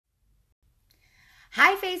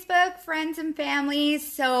Hi, Facebook friends and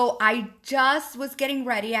families. So I just was getting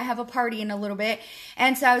ready. I have a party in a little bit.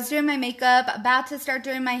 And so I was doing my makeup, about to start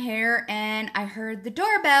doing my hair, and I heard the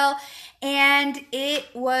doorbell, and it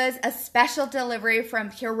was a special delivery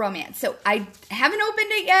from Pure Romance. So I haven't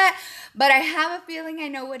opened it yet, but I have a feeling I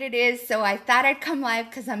know what it is. So I thought I'd come live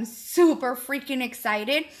because I'm super freaking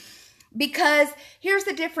excited. Because here's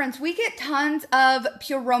the difference. We get tons of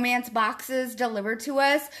Pure Romance boxes delivered to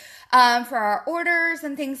us for our orders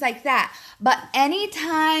and things like that. But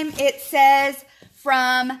anytime it says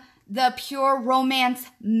from the Pure Romance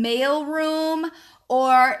mailroom,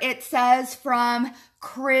 or it says from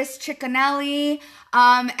Chris Cicconelli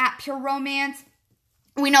at Pure Romance,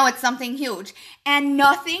 we know it's something huge. And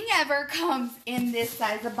nothing ever comes in this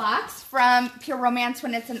size of box from Pure Romance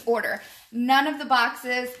when it's an order. None of the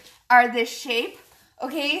boxes are this shape.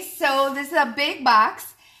 Okay, so this is a big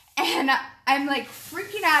box, and I'm like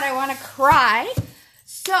freaking out. I want to cry.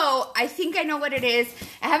 So I think I know what it is.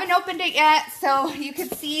 I haven't opened it yet, so you can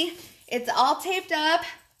see it's all taped up,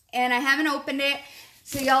 and I haven't opened it,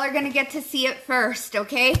 so y'all are going to get to see it first,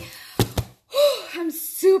 okay? I'm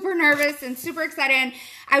super nervous and super excited, and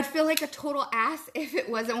I would feel like a total ass if it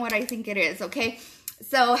wasn't what I think it is, okay?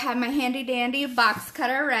 So have my handy dandy box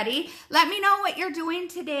cutter ready. Let me know what you're doing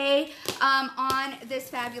today on this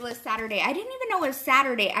fabulous Saturday. I didn't even know it was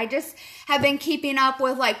Saturday. I just have been keeping up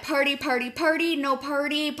with like party, party, party, no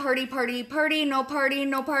party, party, party, party, no party,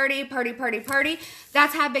 no party, party, party, party.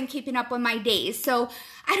 That's how I've been keeping up with my days. So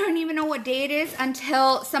I don't even know what day it is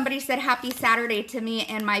until somebody said happy Saturday to me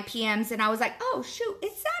in my PMs, and I was like, oh shoot,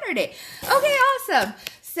 it's Saturday. Okay, awesome.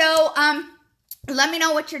 So let me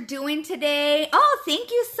know what you're doing today. Oh, thank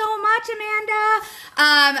you so much, Amanda.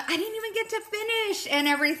 I didn't even get to finish and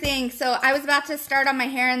everything. So I was about to start on my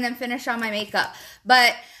hair and then finish on my makeup.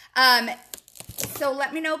 But, so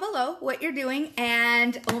let me know below what you're doing.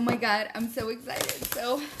 And, oh my God, I'm so excited.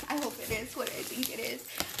 So I hope it is what I think it is.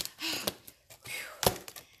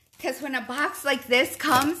 Because when a box like this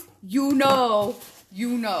comes, you know.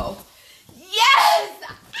 Yes!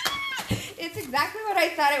 It's exactly what I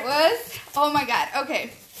thought it was. Oh my God. Okay,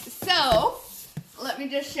 so let me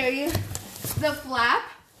just show you the flap.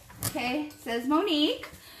 Okay, it says Monique.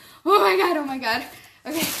 Oh my God, oh my God.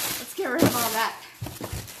 Okay, let's get rid of all that.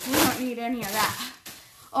 We don't need any of that.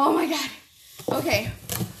 Oh my God. Okay,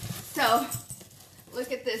 so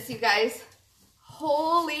look at this, you guys.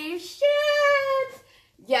 Holy shit.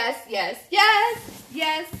 Yes, yes, yes,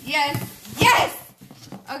 yes, yes, yes.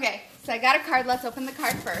 Okay, so I got a card. Let's open the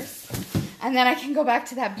card first. And then I can go back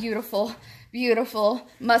to that beautiful, beautiful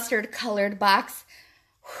mustard colored box.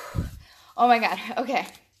 Whew. Oh my God. Okay.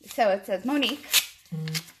 So it says Monique.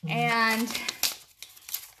 And,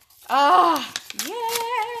 yay.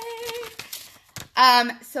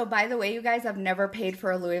 So by the way, you guys, I've never paid for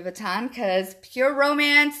a Louis Vuitton because Pure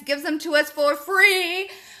Romance gives them to us for free.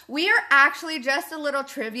 We are actually, just a little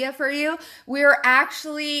trivia for you, we are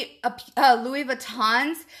actually Louis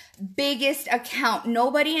Vuitton's biggest account.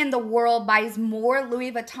 Nobody in the world buys more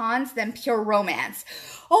Louis Vuittons than Pure Romance.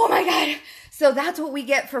 Oh my God. So that's what we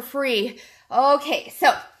get for free. Okay,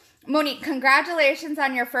 so Monique, congratulations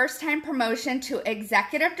on your first time promotion to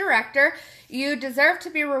Executive Director. You deserve to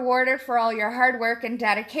be rewarded for all your hard work and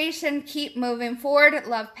dedication. Keep moving forward.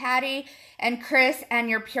 Love, Patty and Chris and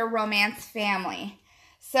your Pure Romance family.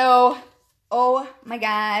 So, oh my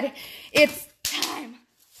God, it's time.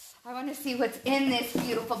 I want to see what's in this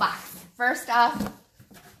beautiful box. First off,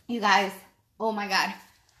 you guys, oh my God.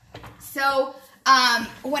 So,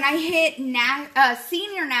 when I hit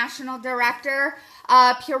Senior National Director,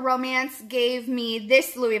 Pure Romance gave me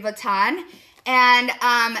this Louis Vuitton, and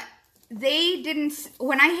they didn't,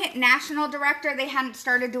 when I hit National Director, they hadn't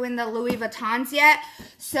started doing the Louis Vuittons yet,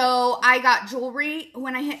 so I got jewelry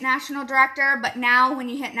when I hit National Director, but now when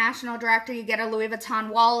you hit National Director, you get a Louis Vuitton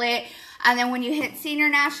wallet, and then when you hit Senior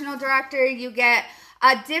National Director, you get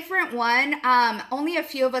a different one. Only a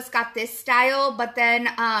few of us got this style, but then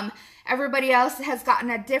everybody else has gotten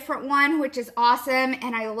a different one, which is awesome,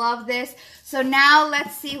 and I love this. So now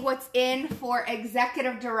let's see what's in for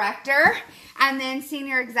Executive Director, and then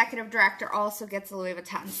Senior Executive Director also gets a Louis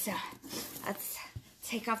Vuitton. So let's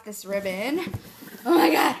take off this ribbon. Oh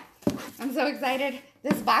my God, I'm so excited.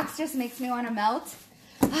 This box just makes me want to melt.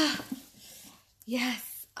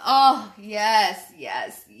 Yes. Oh, yes,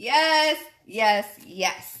 yes, yes, yes,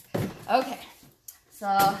 yes. Okay, so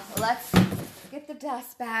let's get the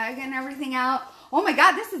dust bag and everything out. Oh my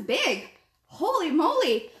God, this is big. Holy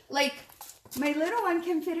moly. Like, my little one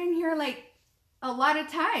can fit in here like a lot of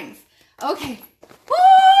times. Okay.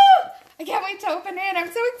 Woo! I can't wait to open it.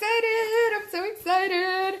 I'm so excited. I'm so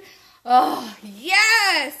excited. Oh,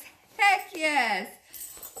 yes. Heck yes.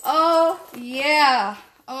 Oh, yeah.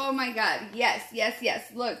 Oh my God. Yes, yes,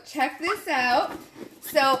 yes. Look, check this out.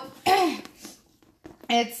 So,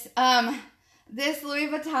 it's this Louis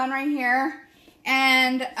Vuitton right here.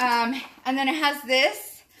 And then it has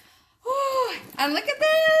this. Ooh, and look at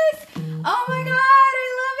this. Oh my God, I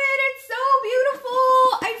love it. It's so beautiful.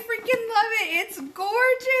 I freaking love it. It's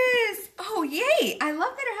gorgeous. Oh, yay. I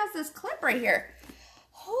love that it has this clip right here.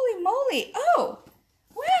 Holy moly. Oh,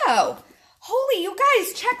 wow. Holy, you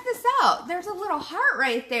guys, check this out. There's a little heart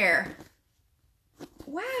right there.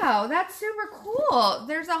 Wow, that's super cool.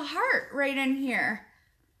 There's a heart right in here.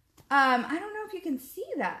 I don't know if you can see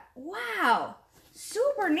that. Wow,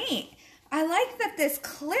 super neat. I like that this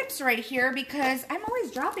clips right here because I'm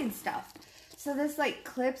always dropping stuff. So this like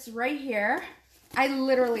clips right here. I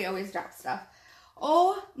literally always drop stuff.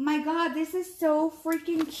 Oh my God, this is so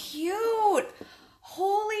freaking cute.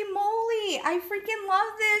 Holy moly, I freaking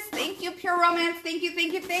love this. Thank you, Pure Romance. Thank you,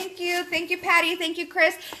 thank you, thank you. Thank you, Patty. Thank you,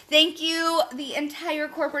 Chris. Thank you, the entire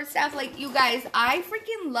corporate staff. Like, you guys, I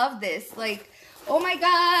freaking love this. Like, oh my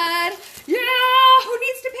God. Yeah, who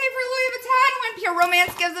needs to pay for Louis Vuitton when Pure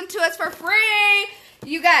Romance gives them to us for free?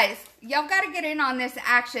 You guys, y'all got to get in on this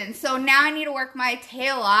action. So now I need to work my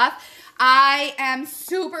tail off. I am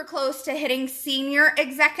super close to hitting senior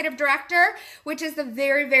executive director, which is the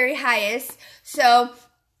very, very highest. So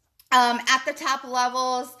at the top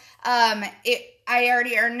levels, I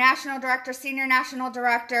already earned national director, senior national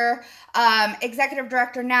director, executive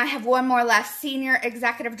director. Now I have one more left, senior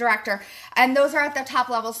executive director. And those are at the top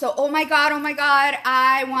level. So, oh my God,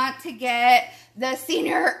 I want to get the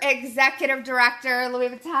senior executive director, Louis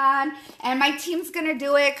Vuitton, and my team's gonna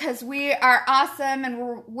do it because we are awesome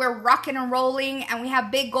and we're rocking and rolling and we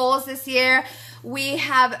have big goals this year. We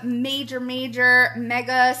have major,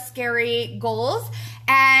 mega scary goals.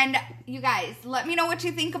 And you guys, let me know what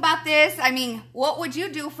you think about this. I mean, what would you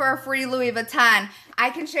do for a free Louis Vuitton?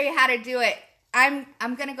 I can show you how to do it.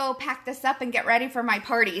 I'm gonna go pack this up and get ready for my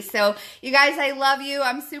party. So you guys, I love you.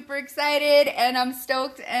 I'm super excited and I'm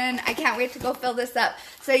stoked and I can't wait to go fill this up.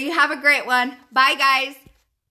 So you have a great one. Bye guys.